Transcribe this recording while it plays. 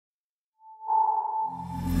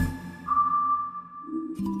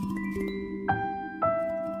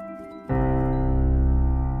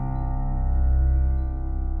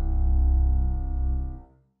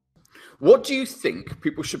What do you think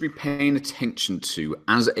people should be paying attention to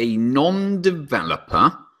as a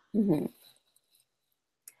non-developer?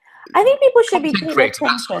 I think people should be paying attention.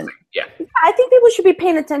 That sort of thing. Yeah. I think people should be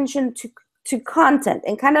paying attention to content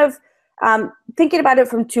and kind of thinking about it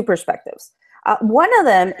from two perspectives. One of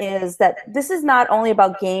them is that this is not only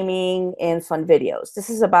about gaming and fun videos.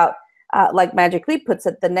 This is about, like Magic Leap puts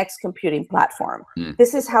it, the next computing platform.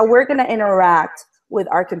 This is how we're going to interact with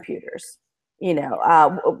our computers, and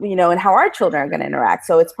how our children are going to interact.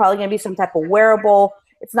 So it's probably going to be some type of wearable.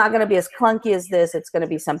 It's not going to be as clunky as this. It's going to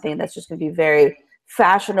be something that's just going to be very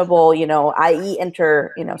fashionable, i.e.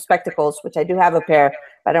 enter, spectacles, which I do have a pair,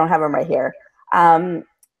 but I don't have them right here.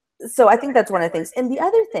 So I think that's one of the things. And the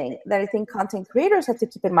other thing that I think content creators have to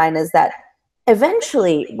keep in mind is that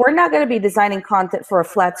eventually we're not going to be designing content for a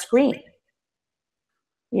flat screen.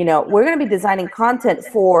 We're going to be designing content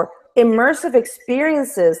for immersive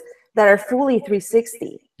experiences that are fully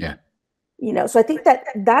 360. Yeah. So I think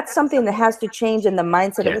that's something that has to change in the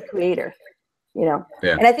mindset of a creator. And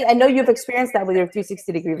I know you've experienced that with your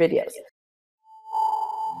 360-degree videos.